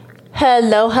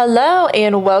Hello,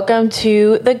 and welcome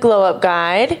to the Glow Up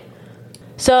Guide.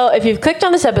 So if you've clicked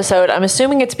on this episode, I'm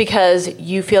assuming it's because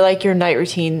you feel like your night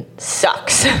routine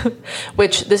sucks,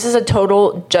 which this is a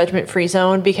total judgment-free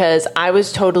zone because I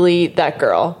was totally that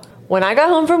girl. When I got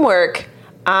home from work,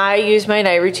 I used my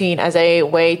night routine as a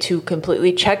way to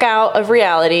completely check out of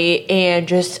reality and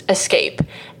just escape.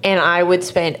 And I would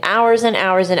spend hours and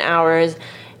hours and hours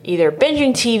either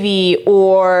binging TV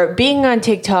or being on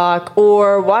TikTok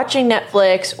or watching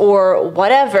Netflix or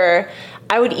whatever.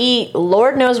 I would eat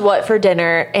Lord knows what for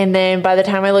dinner, and then by the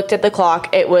time I looked at the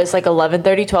clock, it was like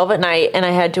 11:30, 12 at night, and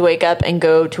I had to wake up and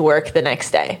go to work the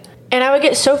next day. And I would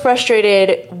get so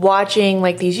frustrated watching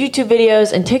like these YouTube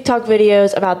videos and TikTok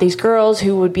videos about these girls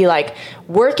who would be like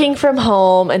working from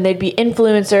home, and they'd be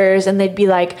influencers, and they'd be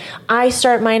like, I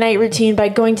start my night routine by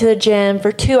going to the gym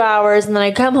for 2 hours, and then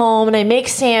I come home and I make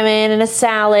salmon and a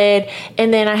salad,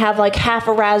 and then I have like half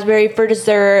a raspberry for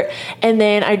dessert, and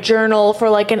then I journal for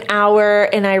like an hour,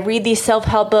 and I read these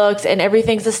self-help books, and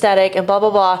everything's aesthetic and blah,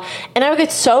 blah, blah. And I would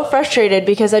get so frustrated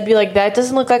because I'd be like, that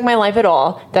doesn't look like my life at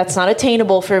all. That's not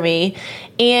attainable for me.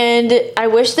 And I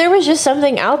wish there was just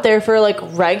something out there for like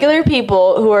regular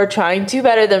people who are trying to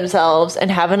better themselves and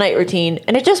have a night routine,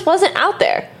 and it just wasn't out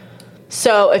there.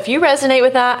 So if you resonate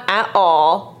with that at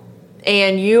all,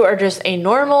 and you are just a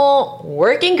normal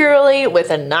working girly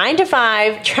with a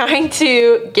 9-to-5 trying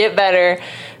to get better,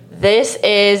 this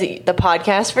is the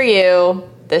podcast for you.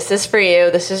 This is for you.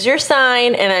 This is your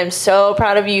sign, and I'm so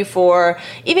proud of you for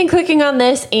even clicking on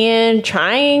this and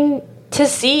trying to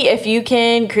see if you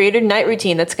can create a night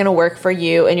routine that's going to work for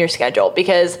you and your schedule.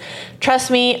 Because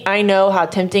trust me, I know how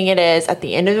tempting it is at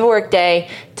the end of the workday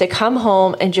to come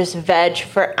home and just veg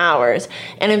for hours.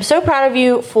 And I'm so proud of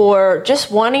you for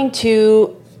just wanting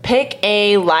to pick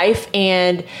a life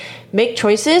and make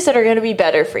choices that are going to be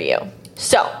better for you.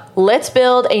 So let's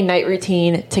build a night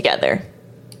routine together.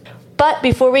 But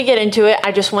before we get into it,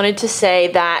 I just wanted to say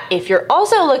that if you're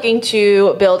also looking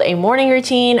to build a morning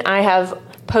routine, I have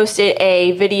posted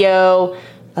a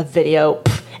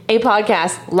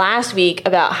podcast last week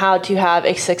about how to have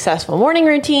a successful morning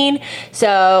routine.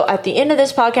 So at the end of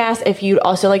this podcast, if you'd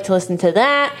also like to listen to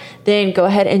that, then go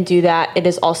ahead and do that. It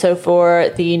is also for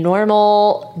the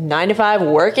normal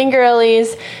 9-to-5 working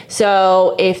girlies.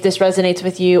 So if this resonates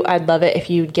with you, I'd love it if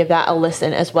you'd give that a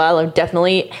listen as well. It would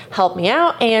definitely help me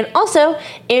out. And also,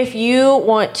 if you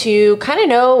want to kind of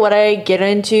know what I get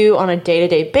into on a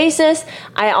day-to-day basis,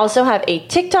 I also have a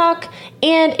TikTok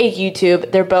and a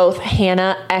YouTube. They're both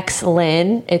Hannah X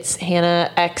Lynn. It's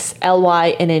Hannah X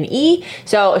Lynne.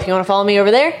 So if you want to follow me over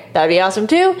there, that'd be awesome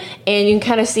too. And you can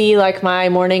kind of see like my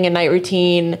morning and night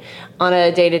routine on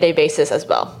a day-to-day basis as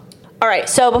well. All right,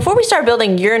 so before we start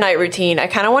building your night routine, I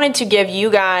kind of wanted to give you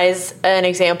guys an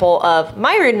example of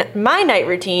my night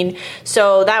routine,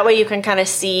 so that way you can kind of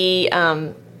see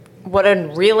what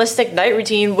a realistic night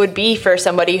routine would be for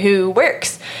somebody who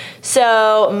works.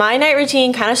 So my night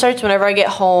routine kind of starts whenever I get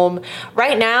home.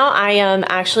 Right now, I am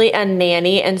actually a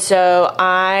nanny, and so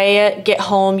I get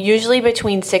home usually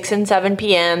between 6 and 7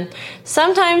 p.m.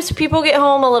 Sometimes people get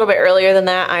home a little bit earlier than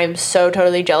that. I'm so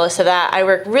totally jealous of that. I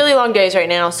work really long days right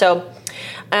now, so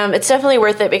it's definitely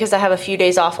worth it because I have a few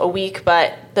days off a week,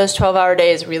 but those 12-hour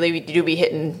days really do be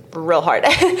hitting real hard.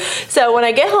 So when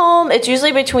I get home, it's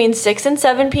usually between 6 and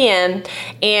 7 p.m.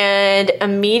 And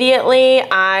immediately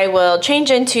I will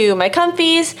change into my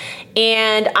comfies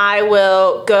and I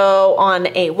will go on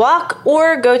a walk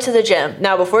or go to the gym.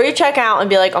 Now, before you check out and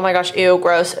be like, oh my gosh, ew,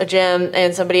 gross, a gym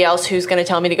and somebody else who's going to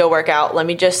tell me to go work out, let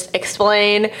me just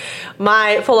explain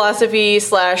my philosophy /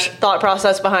 thought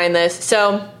process behind this.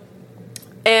 So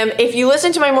if you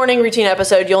listen to my morning routine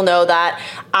episode, you'll know that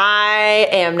I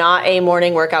am not a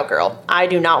morning workout girl. I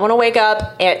do not want to wake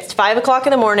up at 5 o'clock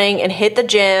in the morning and hit the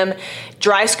gym,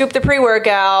 dry scoop the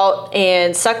pre-workout,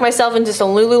 and suck myself into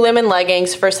some Lululemon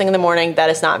leggings first thing in the morning. That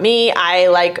is not me. I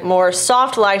like more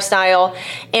soft lifestyle.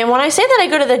 And when I say that I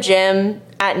go to the gym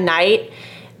at night,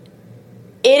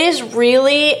 it is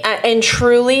really and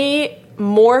truly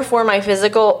more for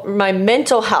my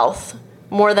mental health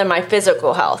more than my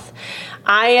physical health.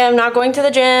 I am not going to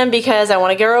the gym because I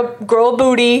want to grow a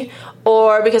booty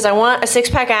or because I want a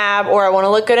six-pack ab or I want to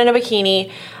look good in a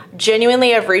bikini.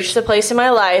 Genuinely, I've reached the place in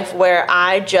my life where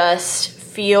I just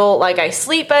feel like I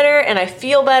sleep better and I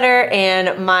feel better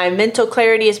and my mental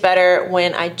clarity is better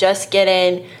when I just get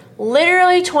in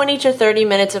literally 20 to 30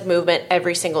 minutes of movement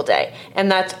every single day.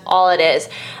 And that's all it is.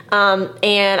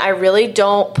 And I really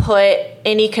don't put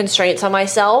any constraints on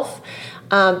myself.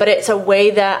 but it's a way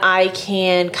that I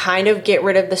can kind of get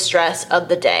rid of the stress of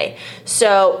the day.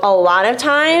 So a lot of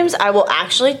times I will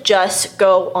actually just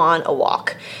go on a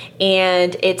walk,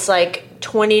 and it's like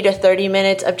 20 to 30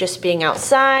 minutes of just being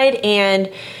outside,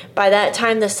 and by that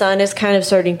time the sun is kind of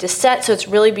starting to set, so it's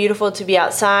really beautiful to be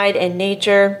outside in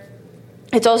nature.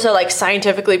 It's also like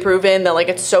scientifically proven that like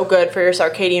it's so good for your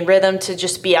circadian rhythm to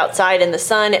just be outside in the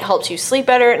sun. It helps you sleep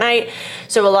better at night.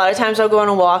 So a lot of times I'll go on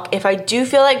a walk. If I do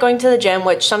feel like going to the gym,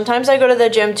 which sometimes I go to the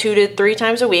gym 2 to 3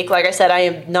 times a week, like I said, I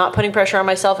am not putting pressure on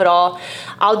myself at all.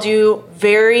 I'll do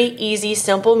very easy,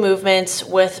 simple movements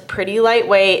with pretty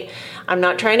lightweight. I'm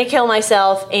not trying to kill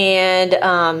myself, and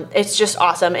it's just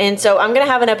awesome. And so I'm going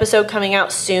to have an episode coming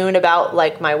out soon about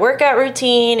like my workout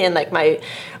routine and like my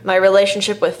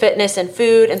relationship with fitness and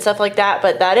food and stuff like that.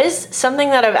 But that is something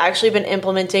that I've actually been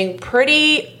implementing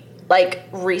pretty like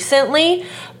recently,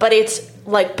 but it's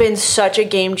like been such a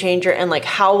game changer in like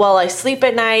how well I sleep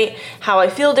at night, how I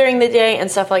feel during the day and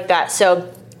stuff like that.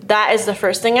 So that is the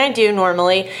first thing I do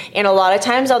normally. And a lot of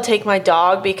times I'll take my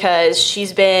dog because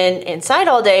she's been inside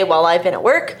all day while I've been at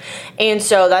work. And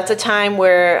so that's a time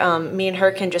where me and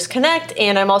her can just connect.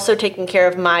 And I'm also taking care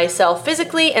of myself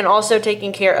physically and also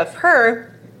taking care of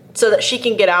her so that she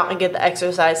can get out and get the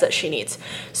exercise that she needs.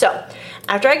 So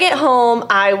after I get home,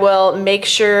 I will make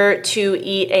sure to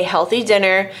eat a healthy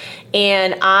dinner.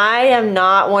 And I am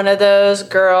not one of those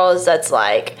girls that's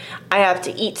like, I have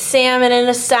to eat salmon in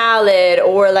a salad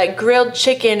or like grilled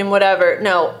chicken and whatever.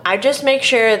 No, I just make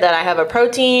sure that I have a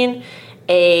protein,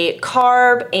 a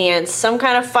carb, and some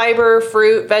kind of fiber,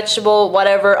 fruit, vegetable,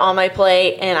 whatever on my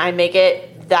plate, and I make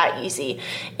it that easy.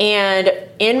 And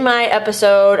in my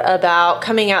episode about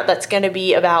coming out, that's going to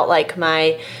be about like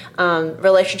my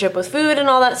relationship with food and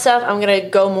all that stuff. I'm going to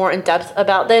go more in depth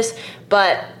about this,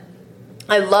 but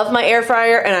I love my air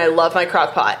fryer and I love my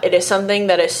crock pot. It is something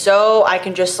that is so, I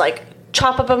can just like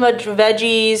chop up a bunch of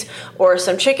veggies or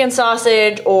some chicken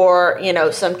sausage or, you know,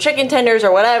 some chicken tenders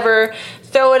or whatever,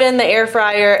 throw it in the air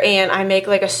fryer, and I make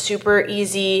like a super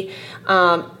easy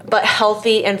but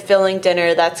healthy and filling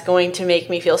dinner that's going to make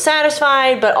me feel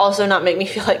satisfied but also not make me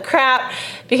feel like crap,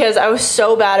 because I was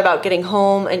so bad about getting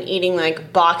home and eating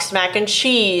like boxed mac and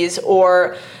cheese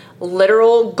or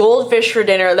literal goldfish for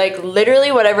dinner, like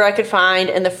literally whatever I could find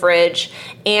in the fridge.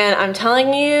 And I'm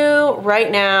telling you right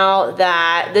now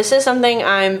that this is something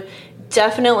I'm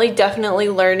definitely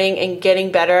learning and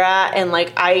getting better at. And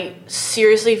like, I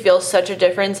seriously feel such a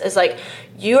difference. Is like,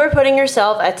 you are putting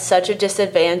yourself at such a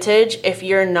disadvantage if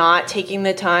you're not taking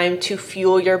the time to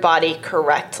fuel your body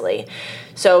correctly.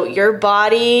 So your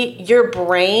body, your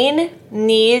brain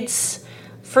needs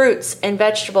fruits and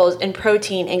vegetables and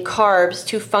protein and carbs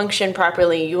to function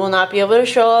properly. You will not be able to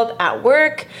show up at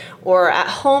work or at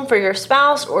home for your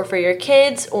spouse or for your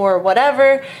kids or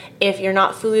whatever if you're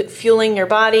not fueling your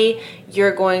body.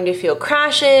 You're going to feel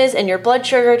crashes and your blood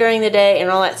sugar during the day and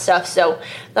all that stuff. So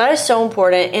that is so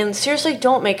important. And seriously,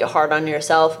 don't make it hard on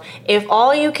yourself. If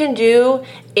all you can do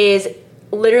is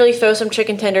literally throw some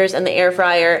chicken tenders in the air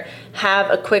fryer, have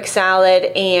a quick salad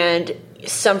and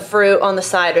some fruit on the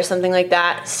side or something like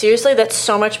that, seriously, that's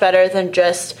so much better than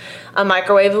just a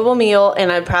microwavable meal,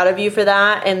 and I'm proud of you for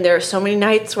that. And there are so many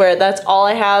nights where that's all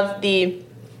I have the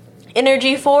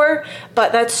energy for,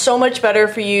 but that's so much better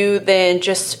for you than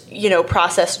just, you know,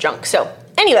 processed junk. So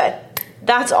anyway,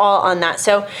 that's all on that.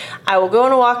 So I will go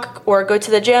on a walk or go to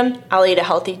the gym. I'll eat a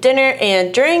healthy dinner,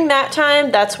 and during that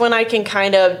time, that's when I can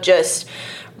kind of just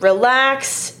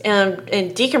relax and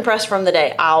decompress from the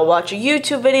day. I'll watch a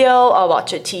YouTube video, I'll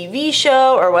watch a TV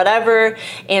show or whatever,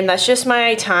 and that's just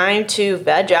my time to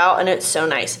veg out, and it's so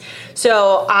nice.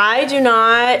 So I do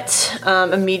not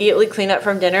immediately clean up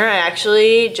from dinner. I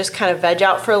actually just kind of veg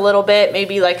out for a little bit,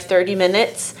 maybe like 30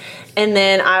 minutes, and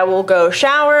then I will go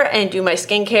shower and do my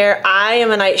skincare. I am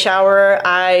a night showerer.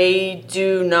 I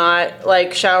do not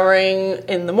like showering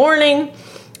in the morning.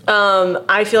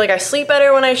 I feel like I sleep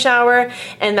better when I shower,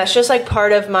 and that's just like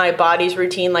part of my body's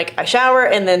routine. Like I shower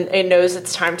and then it knows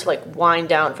it's time to like wind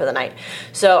down for the night.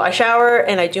 So I shower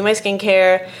and I do my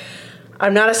skincare.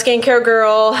 I'm not a skincare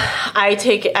girl.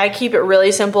 I keep it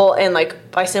really simple, and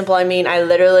like by simple I mean I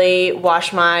literally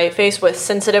wash my face with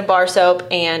sensitive bar soap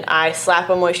and I slap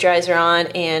a moisturizer on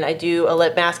and I do a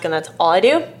lip mask, and that's all I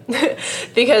do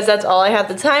because that's all I have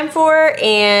the time for,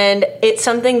 and it's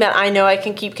something that I know I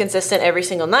can keep consistent every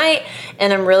single night,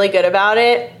 and I'm really good about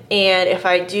it. And if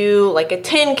I do like a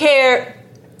 10-step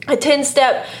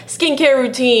skincare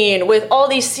routine with all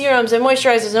these serums and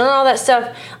moisturizers and all that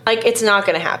stuff, like it's not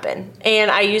going to happen.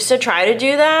 And I used to try to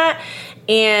do that,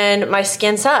 and my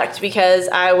skin sucked because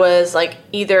I was like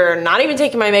either not even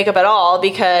taking my makeup off at all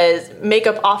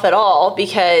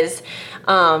because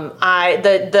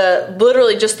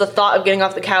literally just the thought of getting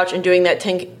off the couch and doing that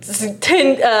 10 step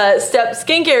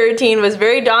skincare routine was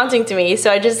very daunting to me.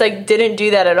 So I just like didn't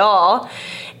do that at all.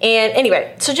 And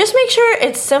anyway, so just make sure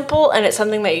it's simple and it's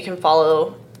something that you can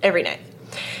follow every night.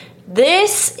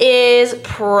 This is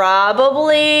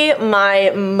probably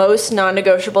my most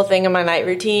non-negotiable thing in my night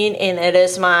routine, and it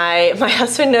is my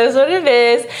husband knows what it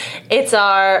is. It's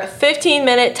our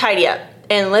 15-minute tidy up.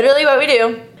 And literally what we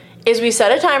do is we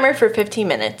set a timer for 15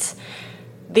 minutes.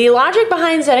 The logic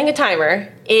behind setting a timer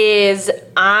is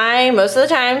most of the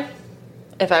time,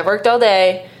 if I've worked all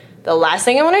day, the last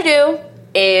thing I want to do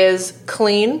is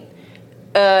clean,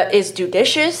 is do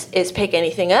dishes, is pick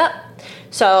anything up.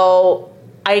 So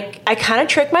I kind of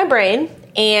trick my brain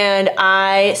and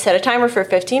I set a timer for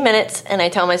 15 minutes and I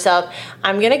tell myself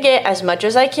I'm going to get as much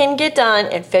as I can get done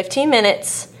in 15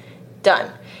 minutes,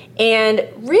 done. And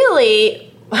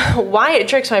really why it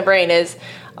tricks my brain is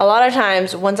a lot of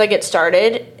times once I get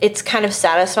started, it's kind of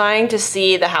satisfying to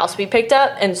see the house be picked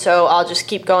up, and so I'll just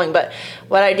keep going. But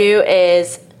what I do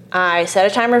is I set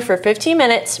a timer for 15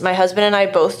 minutes. My husband and I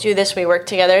both do this. We work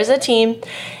together as a team.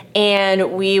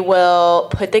 And we will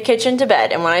put the kitchen to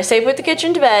bed. And when I say put the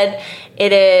kitchen to bed,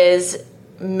 it is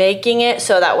making it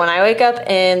so that when I wake up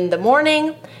in the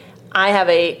morning, I have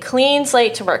a clean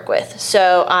slate to work with.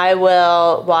 So I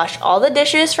will wash all the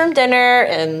dishes from dinner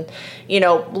and,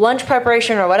 lunch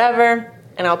preparation or whatever,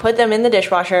 and I'll put them in the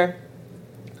dishwasher.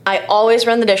 I always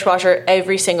run the dishwasher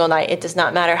every single night. It does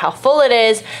not matter how full it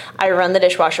is, I run the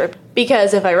dishwasher.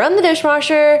 Because if I run the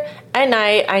dishwasher at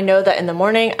night, I know that in the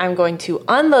morning I'm going to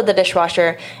unload the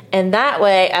dishwasher. And that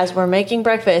way, as we're making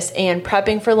breakfast and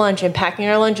prepping for lunch and packing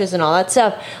our lunches and all that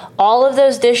stuff, all of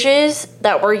those dishes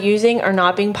that we're using are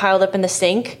not being piled up in the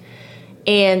sink.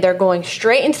 And they're going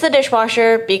straight into the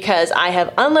dishwasher because I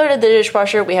have unloaded the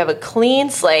dishwasher. We have a clean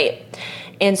slate.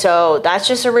 And so that's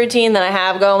just a routine that I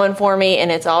have going for me,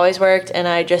 and it's always worked. And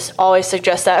I just always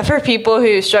suggest that for people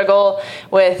who struggle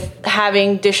with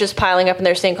having dishes piling up in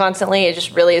their sink constantly. It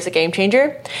just really is a game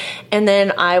changer. And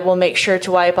then I will make sure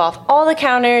to wipe off all the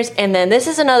counters. And then this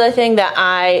is another thing that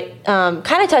I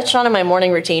kind of touched on in my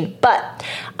morning routine, but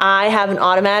I have an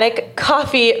automatic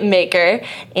coffee maker,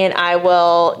 and I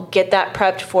will get that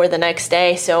prepped for the next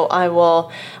day. So I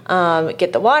will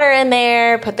get the water in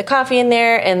there, put the coffee in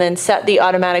there, and then set the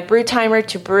automatic brew timer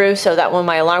to brew so that when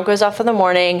my alarm goes off in the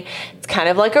morning, it's kind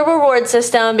of like a reward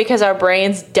system because our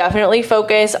brains definitely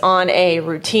focus on a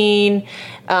routine,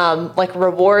 like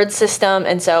reward system.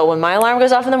 And so when my alarm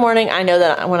goes off in the morning, I know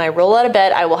that when I roll out of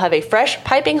bed, I will have a fresh,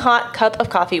 piping hot cup of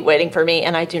coffee waiting for me,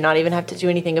 and I do not even have to do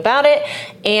anything about it.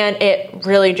 And it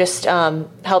really just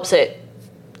helps make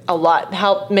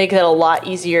it a lot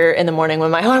easier in the morning when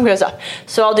my alarm goes off.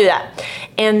 So I'll do that.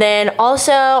 And then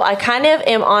also I kind of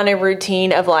am on a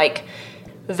routine of like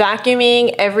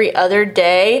vacuuming every other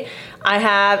day. I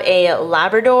have a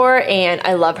Labrador and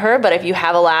I love her, but if you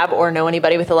have a lab or know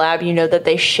anybody with a lab, you know that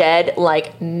they shed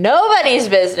like nobody's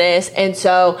business. And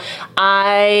so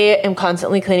I am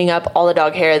constantly cleaning up all the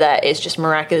dog hair that is just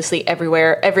miraculously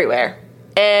everywhere.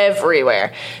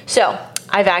 So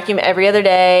I vacuum every other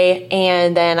day,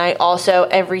 and then I also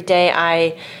every day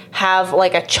I have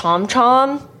like a Chom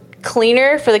Chom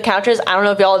cleaner for the couches. I don't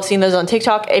know if y'all have seen those on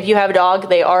TikTok. If you have a dog,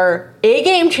 they are a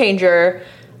game changer.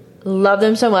 Love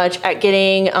them so much at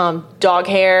getting dog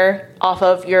hair off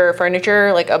of your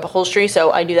furniture, like upholstery.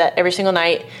 So I do that every single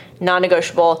night,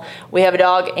 non-negotiable. We have a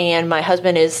dog, and my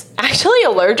husband is actually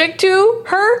allergic to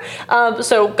her.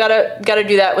 So gotta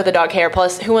do that with the dog hair.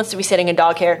 Plus, who wants to be sitting in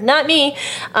dog hair? Not me.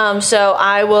 So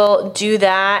I will do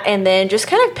that, and then just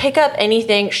kind of pick up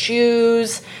anything,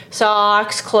 shoes,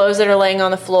 socks, clothes that are laying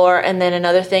on the floor. And then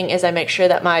another thing is I make sure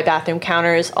that my bathroom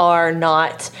counters are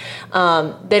not,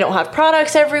 they don't have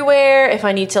products everywhere. If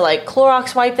I need to like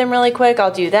Clorox wipe them really quick,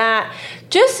 I'll do that.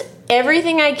 Just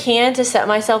everything I can to set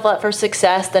myself up for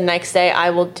success the next day I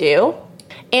will do.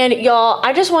 And y'all,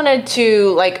 I just wanted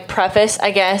to like preface,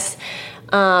 I guess,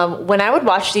 when I would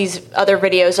watch these other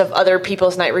videos of other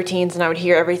people's night routines and I would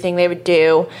hear everything they would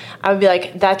do, I would be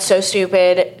like, that's so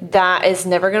stupid. That is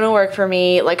never going to work for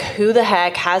me. Like, who the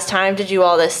heck has time to do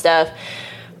all this stuff?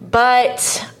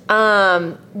 But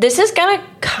this is going to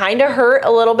kind of hurt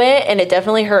a little bit, and it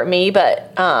definitely hurt me.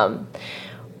 But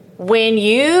when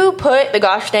you put the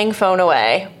gosh dang phone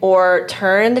away or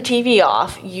turn the TV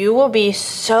off, you will be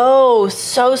so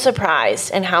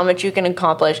surprised in how much you can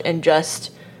accomplish in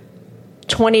just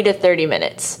 20 to 30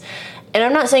 minutes. And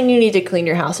I'm not saying you need to clean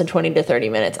your house in 20 to 30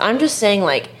 minutes. I'm just saying,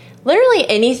 like, literally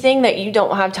anything that you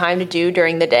don't have time to do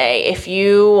during the day. If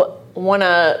you want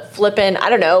to flip in, I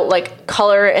don't know, like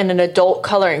color in an adult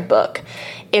coloring book.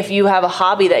 If you have a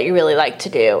hobby that you really like to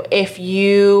do, if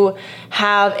you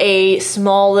have a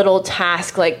small little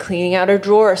task like cleaning out a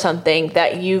drawer or something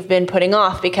that you've been putting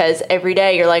off because every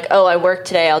day you're like, oh, I work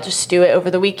today, I'll just do it over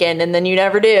the weekend, and then you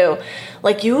never do.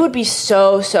 Like, you would be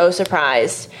so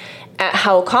surprised at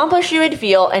how accomplished you would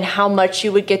feel and how much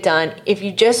you would get done if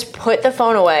you just put the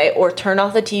phone away or turn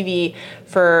off the TV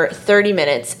for 30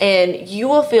 minutes, and you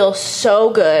will feel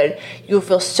so good. You will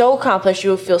feel so accomplished.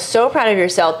 You will feel so proud of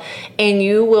yourself, and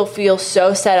you will feel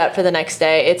so set up for the next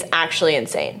day. It's actually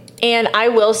insane. And I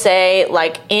will say,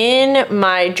 like, in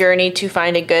my journey to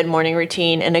find a good morning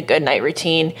routine and a good night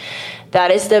routine, that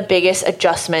is the biggest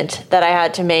adjustment that I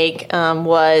had to make,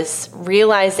 was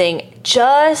realizing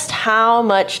just how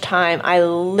much time I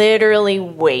literally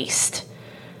waste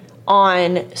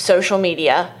on social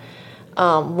media,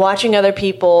 watching other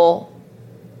people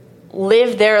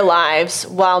live their lives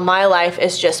while my life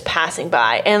is just passing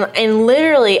by. And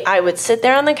literally, I would sit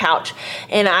there on the couch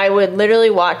and I would literally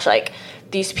watch like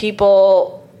these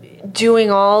people doing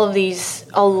all of these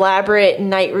elaborate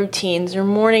night routines or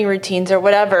morning routines or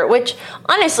whatever, which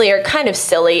honestly are kind of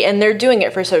silly, and they're doing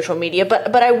it for social media.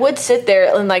 But I would sit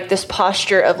there in like this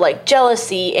posture of like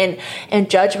jealousy and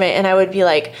judgment, and I would be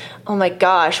like, oh my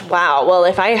gosh, wow, well,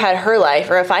 if I had her life,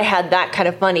 or if I had that kind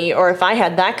of money, or if I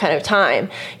had that kind of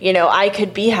time, you know, I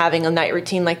could be having a night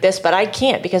routine like this, but I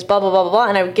can't because blah, blah, blah, blah, blah.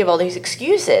 And I would give all these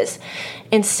excuses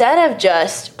instead of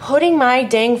just putting my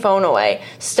dang phone away,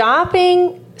 stop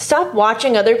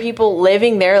watching other people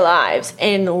living their lives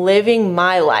and living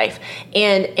my life,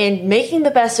 and making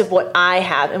the best of what I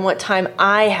have and what time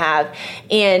I have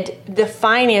and the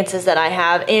finances that I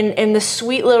have and the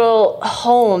sweet little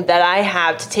home that I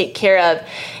have to take care of,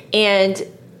 and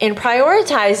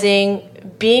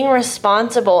prioritizing being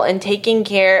responsible and taking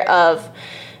care of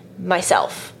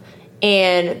myself.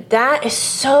 And that is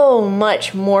so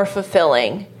much more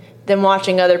fulfilling than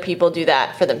watching other people do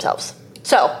that for themselves.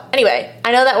 So anyway,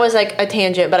 I know that was like a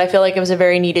tangent, but I feel like it was a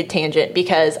very needed tangent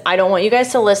because I don't want you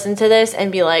guys to listen to this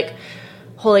and be like,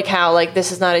 holy cow, like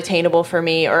this is not attainable for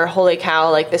me, or holy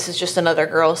cow, like this is just another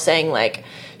girl saying like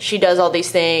she does all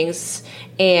these things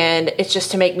and it's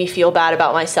just to make me feel bad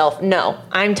about myself. No,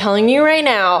 I'm telling you right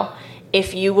now,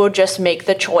 if you will just make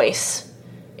the choice,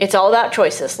 it's all about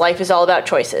choices. Life is all about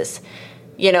choices.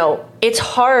 You know, it's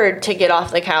hard to get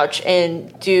off the couch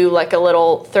and do like a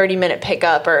little 30-minute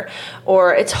pickup,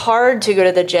 or it's hard to go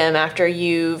to the gym after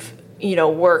you've, you know,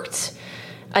 worked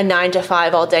a 9 to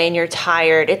 5 all day and you're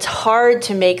tired. It's hard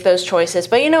to make those choices.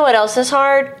 But you know what else is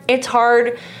hard? It's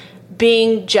hard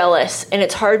being jealous, and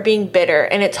it's hard being bitter,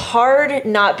 and it's hard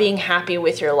not being happy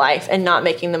with your life and not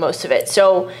making the most of it.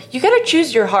 So you got to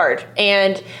choose your hard.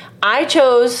 And I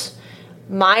chose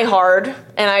my hard,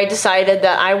 and I decided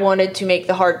that I wanted to make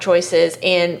the hard choices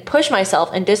and push myself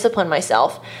and discipline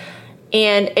myself.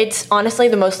 And it's honestly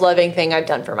the most loving thing I've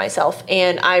done for myself.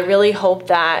 And I really hope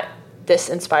that this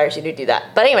inspires you to do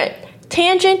that. But anyway,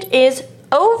 tangent is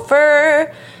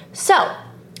over. So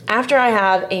after I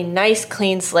have a nice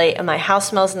clean slate and my house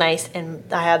smells nice and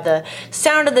I have the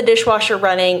sound of the dishwasher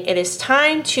running, it is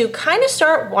time to kind of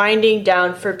start winding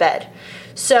down for bed.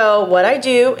 So what I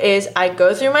do is I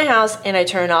go through my house and I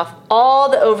turn off all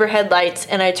the overhead lights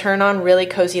and I turn on really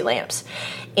cozy lamps.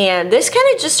 And this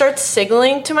kind of just starts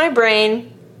signaling to my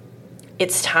brain,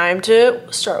 it's time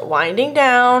to start winding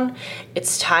down.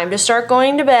 It's time to start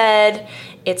going to bed.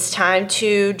 It's time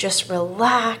to just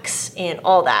relax and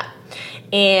all that.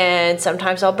 And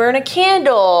sometimes I'll burn a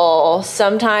candle.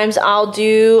 Sometimes I'll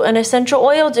do an essential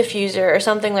oil diffuser or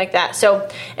something like that. So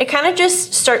it kind of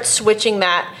just starts switching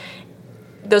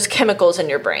those chemicals in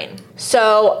your brain.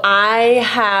 So I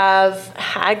have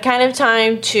had kind of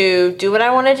time to do what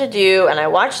I wanted to do, and I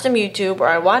watched some YouTube or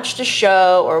I watched a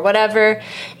show or whatever.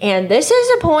 And this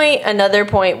is another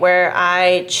point where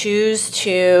I choose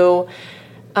to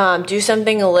do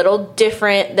something a little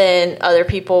different than other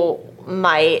people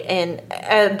might. And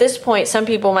at this point, some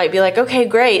people might be like, okay,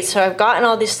 great. So I've gotten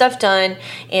all this stuff done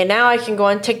and now I can go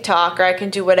on TikTok or I can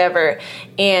do whatever.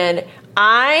 And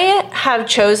I have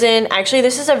chosen, actually,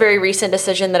 this is a very recent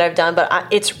decision that I've done, but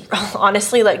it's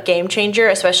honestly like game changer,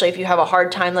 especially if you have a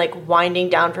hard time like winding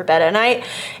down for bed at night.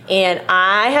 And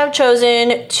I have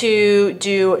chosen to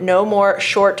do no more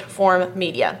short form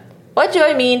media. What do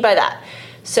I mean by that?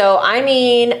 So I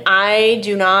mean, I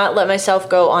do not let myself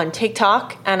go on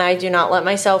TikTok, and I do not let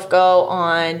myself go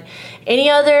on any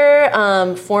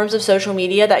other forms of social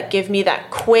media that give me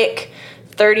that quick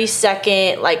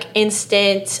 30-second, like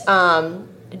instant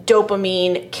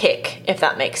dopamine kick, if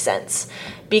that makes sense,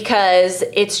 because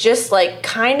it's just like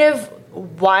kind of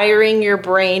wiring your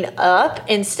brain up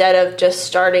instead of just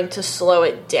starting to slow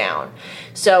it down.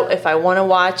 So if I want to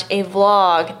watch a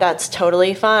vlog, that's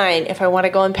totally fine. If I want to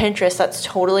go on Pinterest, that's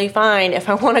totally fine. If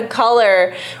I want to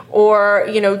color or,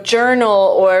 journal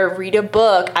or read a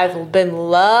book, I've been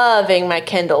loving my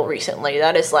Kindle recently.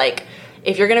 That is like,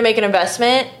 if you're going to make an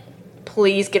investment,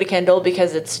 please get a Kindle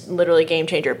because it's literally a game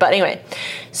changer. But anyway,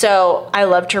 so I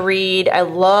love to read. I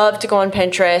love to go on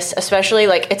Pinterest, especially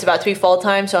like it's about to be fall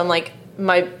time. So I'm like,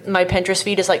 my Pinterest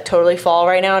feed is like totally fall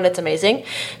right now and it's amazing.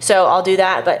 So I'll do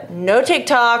that, but no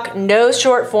TikTok, no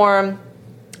short form.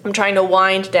 I'm trying to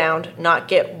wind down, not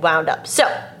get wound up. So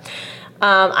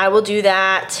I will do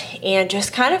that and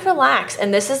just kind of relax.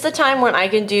 And this is the time when I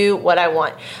can do what I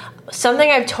want.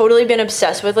 Something I've totally been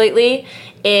obsessed with lately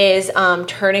is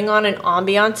turning on an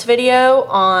ambiance video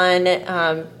on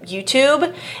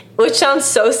YouTube, which sounds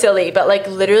so silly, but like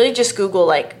literally just Google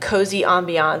like cozy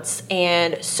ambiance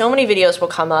and so many videos will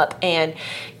come up, and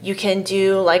you can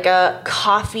do like a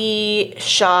coffee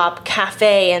shop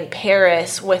cafe in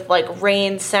Paris with like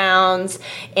rain sounds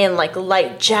and like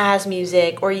light jazz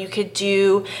music, or you could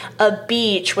do a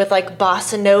beach with like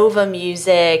bossa nova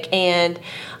music, and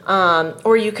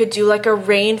or you could do like a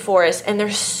rainforest, and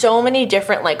there's so many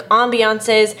different like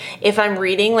ambiances. If I'm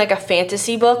reading like a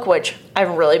fantasy book, which I've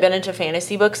really been into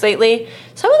fantasy books lately,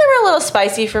 some of them are a little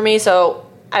spicy for me, so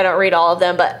I don't read all of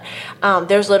them, but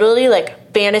there's literally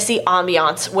like fantasy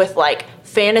ambiance with like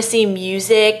fantasy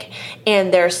music,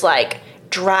 and there's like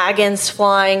dragons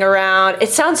flying around. It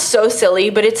sounds so silly,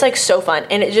 but it's like so fun,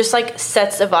 and it just like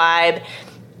sets the vibe,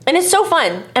 and it's so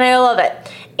fun, and I love it.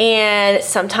 And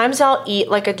sometimes I'll eat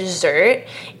like a dessert,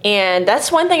 and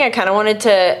that's one thing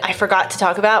I forgot to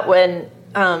talk about when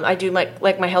I do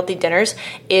my healthy dinners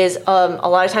is a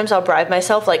lot of times I'll bribe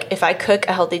myself, like if I cook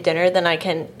a healthy dinner, then I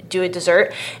can do a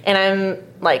dessert. And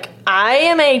I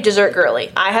am a dessert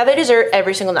girly. I have a dessert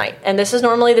every single night, and this is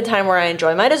normally the time where I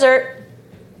enjoy my dessert.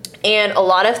 And a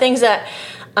lot of things that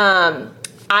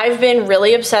I've been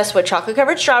really obsessed with chocolate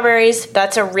covered strawberries.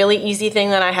 That's a really easy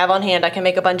thing that I have on hand. I can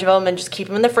make a bunch of them and just keep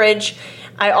them in the fridge.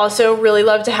 I also really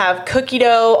love to have cookie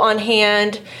dough on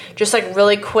hand, just like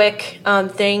really quick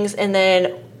things. And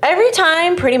then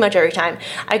pretty much every time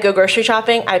I go grocery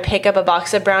shopping, I pick up a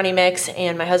box of brownie mix,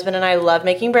 and my husband and I love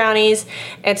making brownies.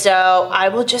 And so I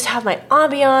will just have my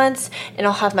ambiance, and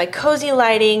I'll have my cozy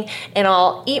lighting, and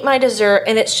I'll eat my dessert,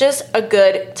 and it's just a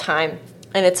good time,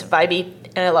 and it's vibey,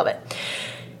 and I love it.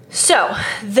 So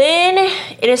then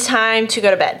it is time to go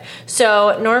to bed.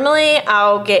 So normally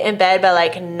I'll get in bed by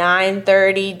like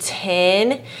 9:30,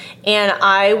 10, and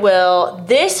I will,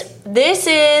 this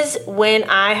is when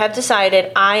I have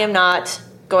decided I am not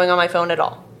going on my phone at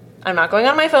all. I'm not going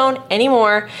on my phone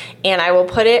anymore, and I will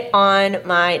put it on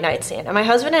my nightstand. And my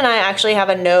husband and I actually have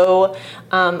a no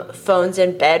phones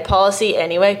in bed policy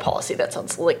anyway. Policy, that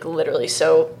sounds like literally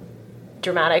so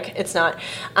dramatic. It's not.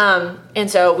 And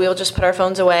so we'll just put our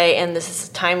phones away, and this is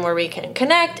a time where we can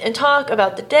connect and talk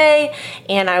about the day.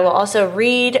 And I will also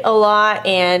read a lot,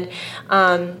 and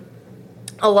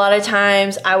a lot of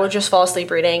times I will just fall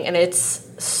asleep reading, and it's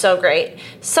so great.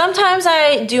 Sometimes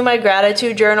I do my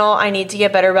gratitude journal. I need to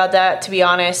get better about that, to be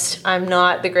honest. I'm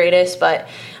not the greatest, but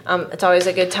it's always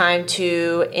a good time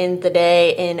to end the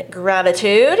day in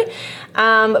gratitude.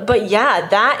 But yeah,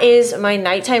 that is my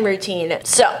nighttime routine.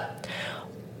 So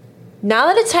now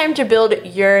that it's time to build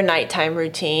your nighttime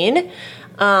routine,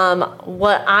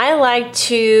 what I like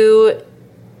to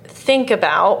think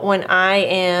about when I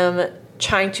am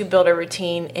trying to build a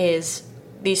routine is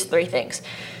these three things.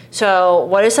 So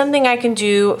what is something I can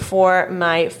do for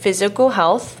my physical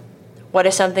health? What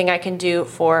is something I can do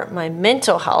for my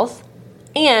mental health?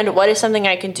 And what is something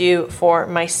I can do for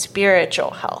my spiritual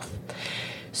health?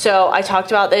 So I talked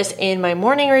about this in my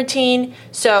morning routine.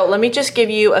 So let me just give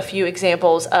you a few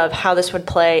examples of how this would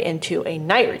play into a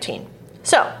night routine.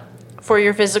 So for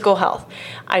your physical health,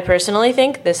 I personally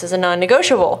think this is a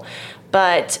non-negotiable,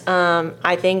 but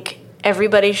I think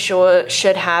everybody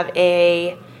should have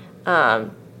a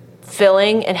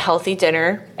filling and healthy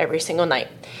dinner every single night.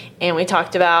 And we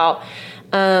talked about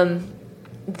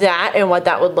that and what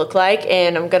that would look like.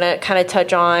 And I'm going to kind of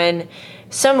touch on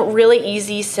some really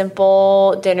easy,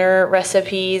 simple dinner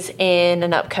recipes in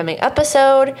an upcoming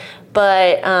episode.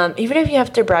 But even if you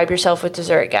have to bribe yourself with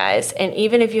dessert, guys, and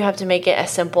even if you have to make it as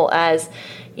simple as,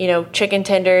 chicken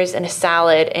tenders and a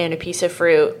salad and a piece of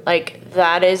fruit, like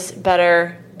that is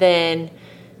better than,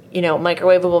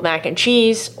 microwavable mac and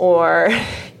cheese or,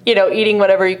 eating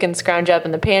whatever you can scrounge up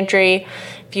in the pantry.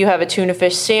 If you have a tuna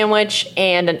fish sandwich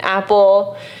and an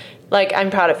apple, like,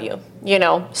 I'm proud of you, you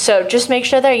know? So just make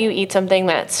sure that you eat something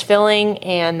that's filling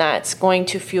and that's going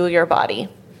to fuel your body.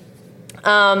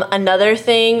 Another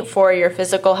thing for your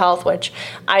physical health, which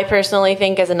I personally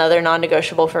think is another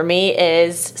non-negotiable for me,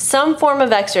 is some form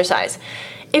of exercise.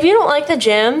 If you don't like the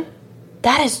gym,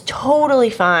 that is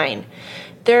totally fine.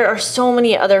 There are so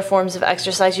many other forms of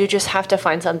exercise. You just have to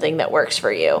find something that works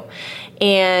for you.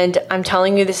 And I'm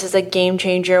telling you, this is a game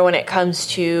changer when it comes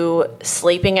to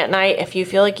sleeping at night. If you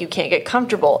feel like you can't get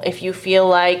comfortable, if you feel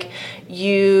like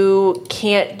you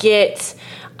can't get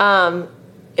a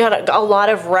lot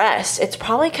of rest, it's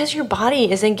probably because your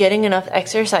body isn't getting enough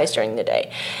exercise during the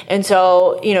day. And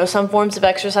so, you know, some forms of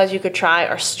exercise you could try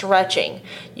are stretching.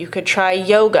 You could try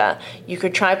yoga. You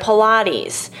could try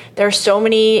Pilates. There are so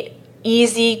many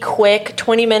easy, quick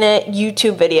 20-minute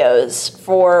YouTube videos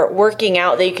for working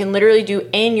out that you can literally do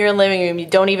in your living room. You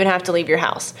don't even have to leave your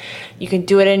house. You can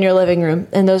do it in your living room,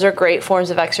 and those are great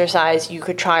forms of exercise. You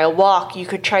could try a walk. You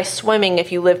could try swimming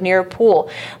if you live near a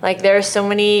pool. Like, there are so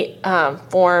many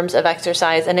forms of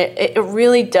exercise, and it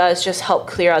really does just help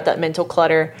clear out that mental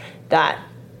clutter that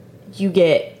you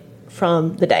get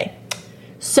from the day.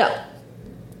 So,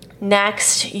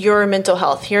 next, your mental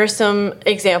health. Here are some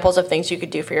examples of things you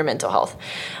could do for your mental health.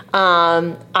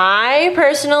 I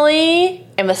personally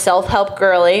am a self-help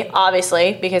girly,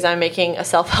 obviously, because I'm making a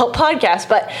self-help podcast,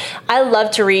 but I love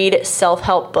to read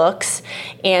self-help books.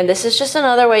 And this is just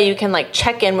another way you can like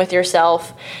check in with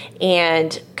yourself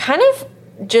and kind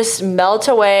of just melt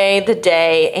away the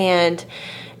day and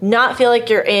not feel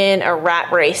like you're in a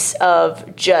rat race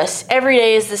of just every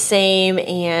day is the same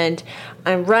and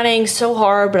I'm running so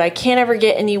hard, but I can't ever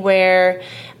get anywhere.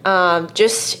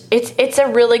 It's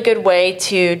a really good way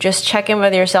to just check in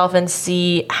with yourself and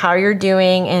see how you're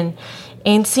doing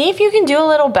and see if you can do a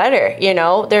little better. You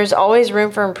know, there's always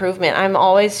room for improvement. I'm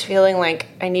always feeling like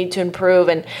I need to improve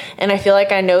and I feel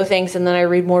like I know things, and then I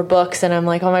read more books and I'm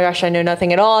like, oh my gosh, I know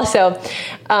nothing at all. So,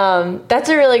 that's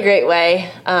a really great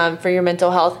way, for your mental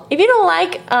health. If you don't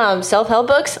like, self-help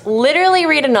books, literally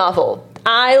read a novel.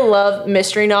 I love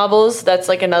mystery novels. That's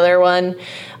like another one.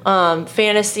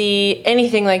 Fantasy,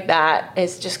 anything like that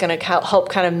is just going to help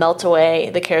kind of melt away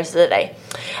the cares of the day.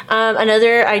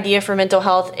 Another idea for mental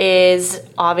health is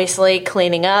obviously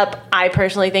cleaning up. I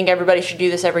personally think everybody should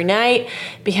do this every night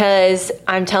because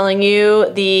I'm telling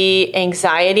you, the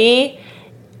anxiety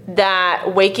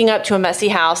that waking up to a messy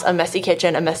house, a messy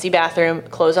kitchen, a messy bathroom,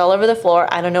 clothes all over the floor,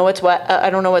 I don't know what's wet, I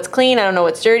don't know what's clean, I don't know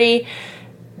what's dirty,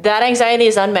 that anxiety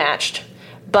is unmatched.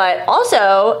 But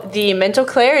also the mental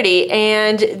clarity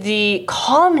and the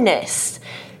calmness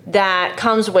that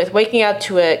comes with waking up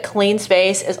to a clean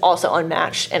space is also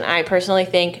unmatched. And I personally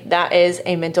think that is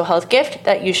a mental health gift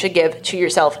that you should give to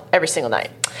yourself every single night.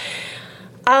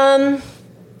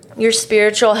 Your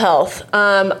spiritual health.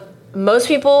 Most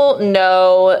people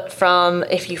know from,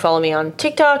 if you follow me on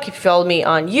TikTok, if you follow me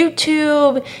on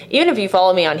YouTube, even if you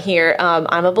follow me on here,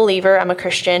 I'm a believer, I'm a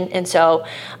Christian. And so,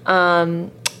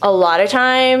 a lot of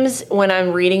times when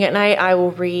I'm reading at night, I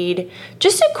will read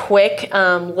just a quick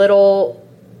little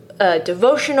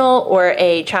devotional or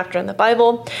a chapter in the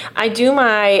Bible. I do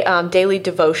my daily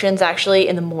devotions actually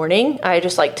in the morning. I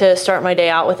just like to start my day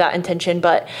out with that intention.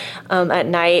 But at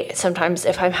night, sometimes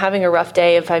if I'm having a rough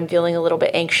day, if I'm feeling a little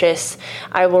bit anxious,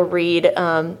 I will read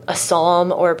a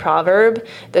psalm or a proverb.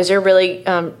 Those are really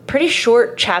pretty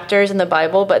short chapters in the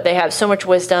Bible, but they have so much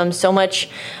wisdom, so much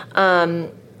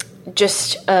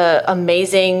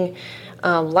amazing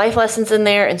life lessons in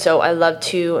there. And so I love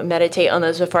to meditate on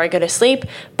those before I go to sleep.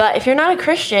 But if you're not a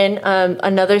Christian,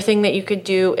 another thing that you could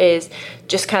do is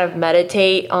just kind of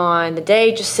meditate on the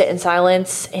day, just sit in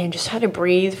silence and just try to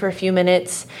breathe for a few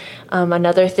minutes.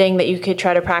 Another thing that you could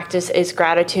try to practice is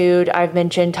gratitude. I've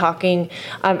mentioned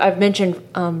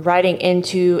writing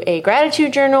into a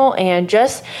gratitude journal, and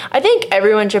I think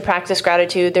everyone should practice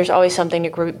gratitude. There's always something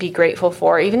to be grateful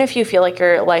for, even if you feel like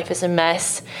your life is a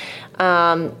mess.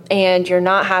 And you're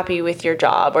not happy with your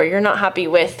job or you're not happy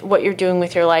with what you're doing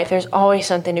with your life, there's always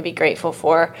something to be grateful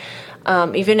for.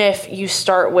 Even if you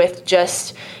start with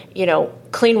just,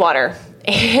 clean water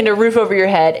and a roof over your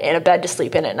head and a bed to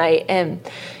sleep in at night. And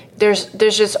there's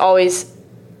just always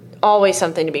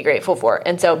something to be grateful for.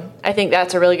 And so I think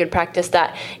that's a really good practice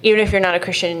that even if you're not a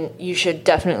Christian, you should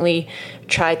definitely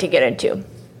try to get into.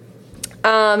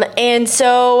 And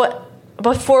so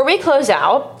before we close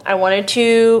out, I wanted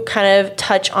to kind of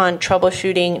touch on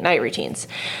troubleshooting night routines.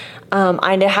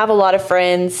 I have a lot of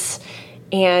friends,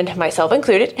 and myself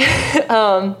included,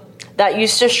 that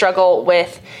used to struggle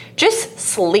with just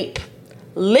sleep,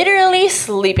 literally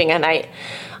sleeping at night.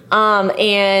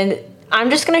 And I'm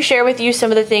just going to share with you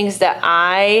some of the things that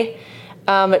I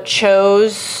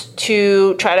chose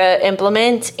to try to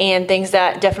implement, and things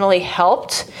that definitely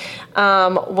helped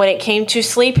when it came to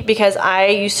sleep, because I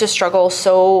used to struggle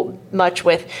so much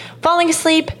with falling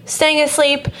asleep, staying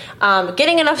asleep,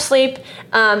 getting enough sleep.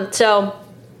 So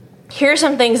here's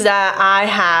some things that I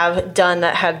have done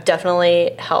that have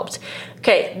definitely helped.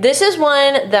 Okay, this is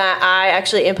one that I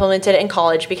actually implemented in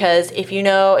college, because if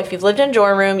you've lived in a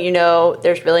dorm room, you know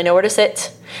there's really nowhere to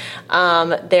sit.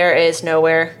 There is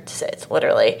nowhere to sit,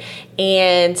 literally.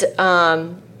 And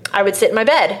I would sit in my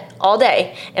bed all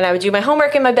day, and I would do my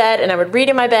homework in my bed, and I would read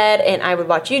in my bed, and I would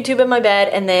watch YouTube in my bed,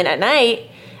 and then at night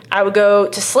I would go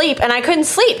to sleep, and I couldn't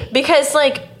sleep because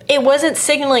it wasn't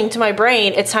signaling to my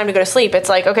brain it's time to go to sleep. It's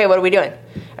like, okay, what are we doing?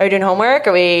 Are we doing homework?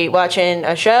 Are we watching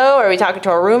a show? Are we talking to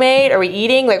our roommate? Are we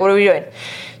eating? What are we doing?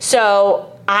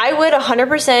 So I would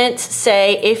 100%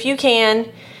 say, if you can,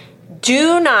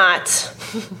 do not,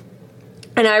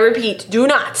 and I repeat, do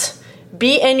not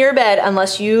be in your bed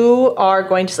unless you are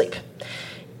going to sleep.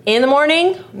 In the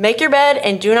morning, make your bed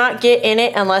and do not get in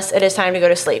it unless it is time to go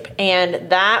to sleep. And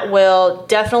that will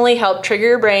definitely help trigger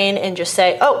your brain and just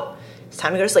say, oh, it's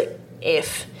time to go to sleep.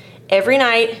 If every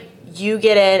night you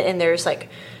get in and there's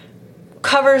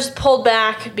covers pulled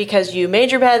back because you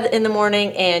made your bed in the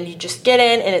morning and you just get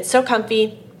in and it's so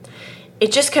comfy,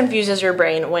 it just confuses your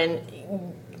brain when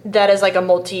that is a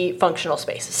multifunctional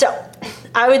space. So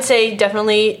I would say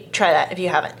definitely try that if you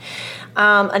haven't.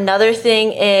 Another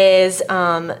thing is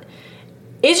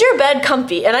your bed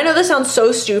comfy? And I know this sounds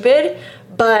so stupid,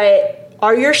 but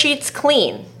are your sheets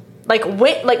clean?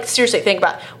 Seriously, think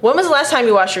about it. When was the last time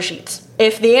you washed your sheets?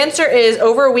 If the answer is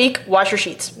over a week, wash your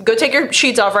sheets. Go take your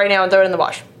sheets off right now and throw it in the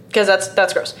wash, because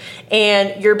that's gross.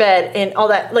 And your bed and all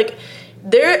that,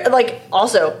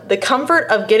 also the comfort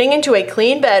of getting into a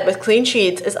clean bed with clean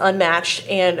sheets is unmatched,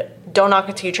 and don't knock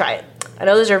it till you try it. I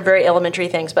know those are very elementary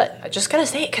things, but I just gotta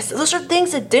say it because those are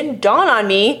things that didn't dawn on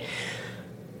me.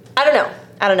 I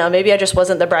don't know. Maybe I just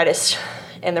wasn't the brightest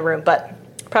in the room, but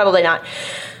probably not.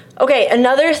 Okay,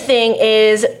 another thing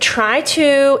is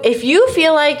if you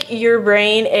feel like your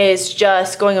brain is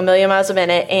just going a million miles a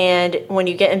minute, and when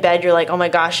you get in bed, you're like, oh my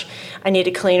gosh, I need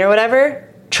to clean or whatever,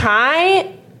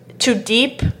 try to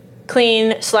deep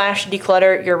clean /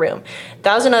 declutter your room.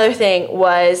 That was another thing,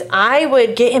 was I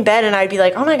would get in bed and I'd be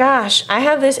like, oh my gosh, I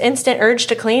have this instant urge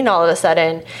to clean all of a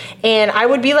sudden. And I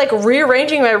would be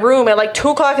rearranging my room at 2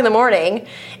 o'clock in the morning.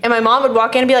 And my mom would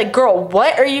walk in and be like, girl,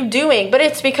 what are you doing? But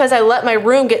it's because I let my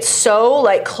room get so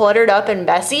cluttered up and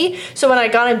messy. So when I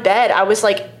got in bed, I was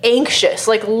anxious,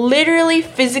 literally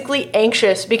physically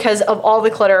anxious because of all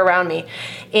the clutter around me.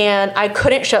 And I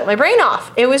couldn't shut my brain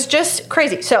off. It was just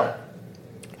crazy. So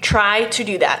try to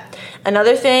do that.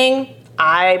 Another thing,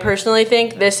 I personally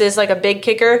think this is a big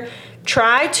kicker.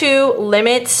 Try to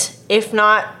limit, if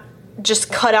not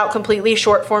just cut out completely,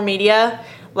 short form media.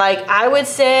 I would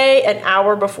say an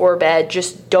hour before bed,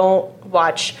 just don't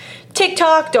watch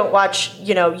TikTok, don't watch,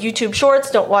 YouTube shorts,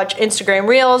 don't watch Instagram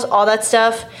reels, all that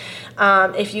stuff.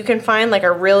 If you can find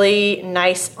a really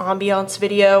nice ambiance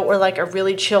video or a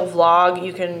really chill vlog,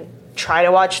 you can try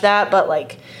to watch that.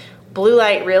 But blue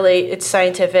light, really, it's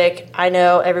scientific. I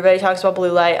know everybody talks about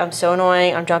blue light. I'm so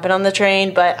annoying. I'm jumping on the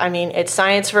train, but it's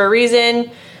science for a reason.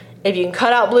 If you can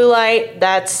cut out blue light,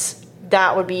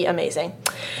 that would be amazing.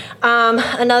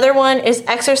 Another one is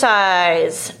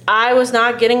exercise. I was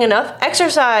not getting enough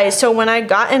exercise. So when I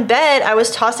got in bed, I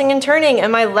was tossing and turning and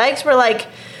my legs were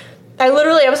I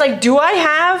was like, do I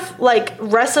have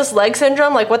restless leg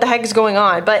syndrome? What the heck is going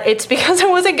on? But it's because I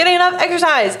wasn't getting enough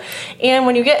exercise. And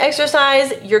when you get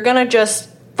exercise, you're gonna just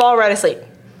fall right asleep.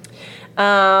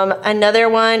 Another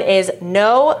one is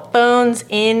no phones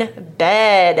in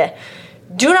bed.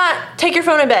 Do not take your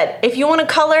phone in bed. If you want to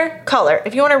color.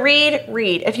 If you want to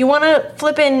read. If you want to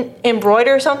flip and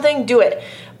embroider something, do it.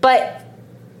 But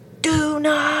do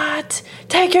not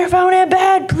take your phone in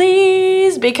bed,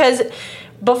 please, because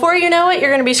before you know it, you're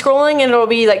going to be scrolling and it'll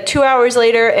be 2 hours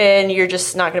later and you're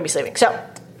just not going to be sleeping. So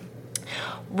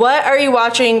what are you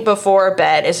watching before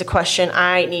bed is a question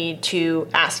I need to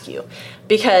ask you,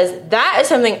 because that is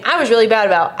something I was really bad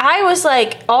about. I was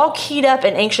all keyed up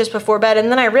and anxious before bed, and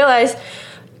then I realized,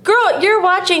 girl, you're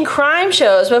watching crime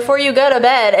shows before you go to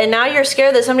bed, and now you're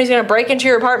scared that somebody's going to break into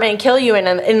your apartment and kill you in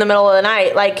the middle of the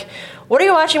night. What are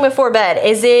you watching before bed?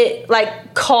 Is it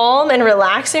calm and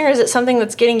relaxing, or is it something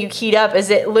that's getting you keyed up? Is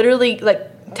it literally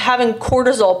having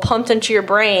cortisol pumped into your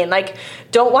brain?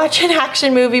 Don't watch an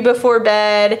action movie before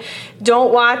bed.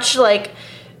 Don't watch drama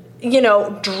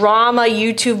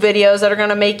YouTube videos that are going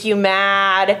to make you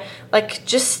mad.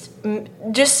 Just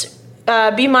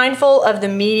be mindful of the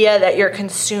media that you're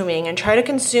consuming and try to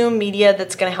consume media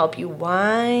that's going to help you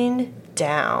wind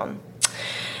down.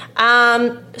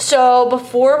 So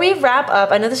before we wrap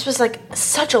up, I know this was like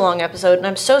such a long episode and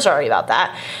I'm so sorry about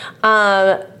that.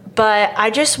 But I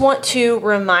just want to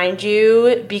remind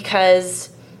you, because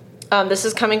this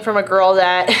is coming from a girl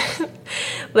that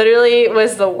literally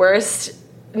was the worst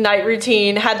night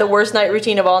routine, had the worst night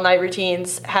routine of all night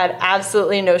routines, had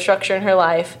absolutely no structure in her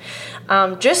life.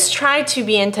 Just try to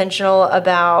be intentional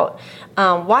about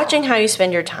watching how you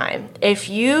spend your time. If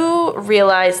you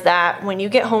realize that when you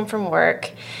get home from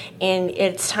work and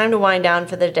it's time to wind down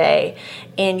for the day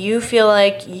and you feel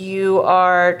like you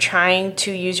are trying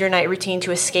to use your night routine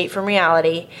to escape from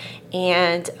reality,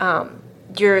 and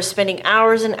you're spending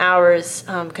hours and hours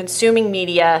consuming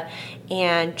media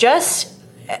and just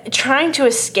trying to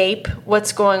escape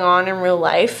what's going on in real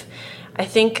life, I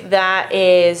think that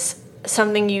is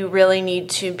something you really need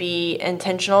to be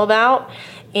intentional about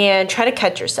and try to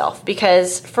catch yourself.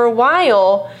 Because for a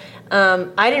while,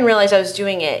 I didn't realize I was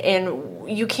doing it, and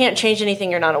you can't change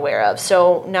anything you're not aware of.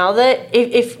 So now that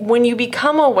if when you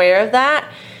become aware of that,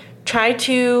 try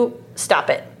to stop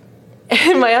it.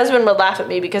 And my husband would laugh at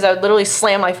me because I would literally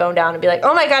slam my phone down and be like,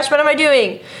 oh my gosh, what am I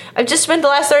doing? I've just spent the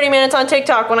last 30 minutes on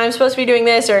TikTok when I'm supposed to be doing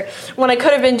this, or when I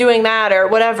could have been doing that, or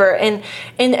whatever.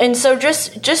 And so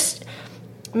just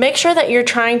make sure that you're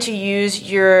trying to use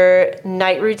your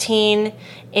night routine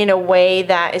in a way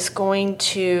that is going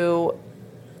to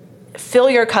fill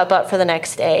your cup up for the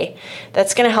next day.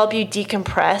 That's going to help you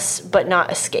decompress but not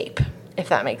escape, if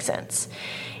that makes sense.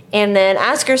 And then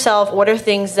ask yourself, what are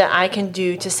things that I can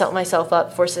do to set myself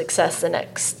up for success the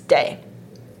next day?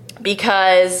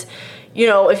 Because, you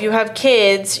know, if you have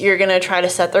kids, you're going to try to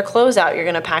set their clothes out. You're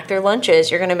going to pack their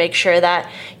lunches. You're going to make sure that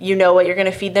you know what you're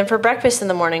going to feed them for breakfast in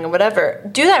the morning or whatever.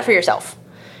 Do that for yourself.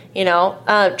 You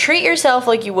know, treat yourself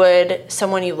like you would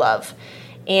someone you love.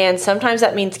 And sometimes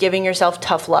that means giving yourself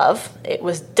tough love. It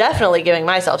was definitely giving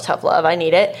myself tough love. I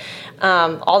need it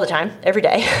all the time, every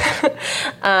day.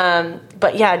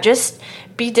 But yeah, just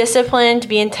be disciplined,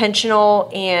 be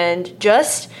intentional, and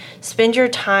just spend your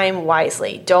time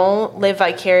wisely. Don't live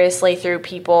vicariously through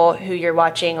people who you're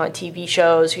watching on TV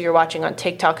shows, who you're watching on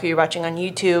TikTok, who you're watching on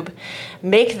YouTube.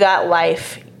 Make that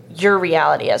life your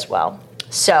reality as well.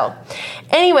 So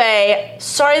anyway,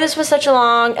 sorry this was such a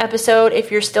long episode.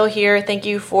 If you're still here, thank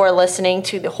you for listening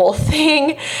to the whole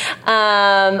thing.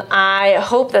 I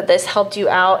hope that this helped you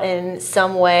out in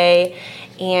some way,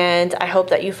 and I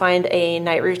hope that you find a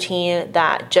night routine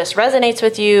that just resonates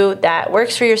with you, that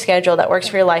works for your schedule, that works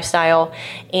for your lifestyle.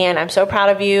 And I'm so proud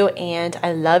of you, and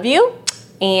I love you,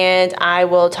 and I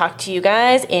will talk to you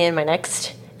guys in my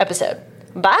next episode.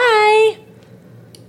 Bye!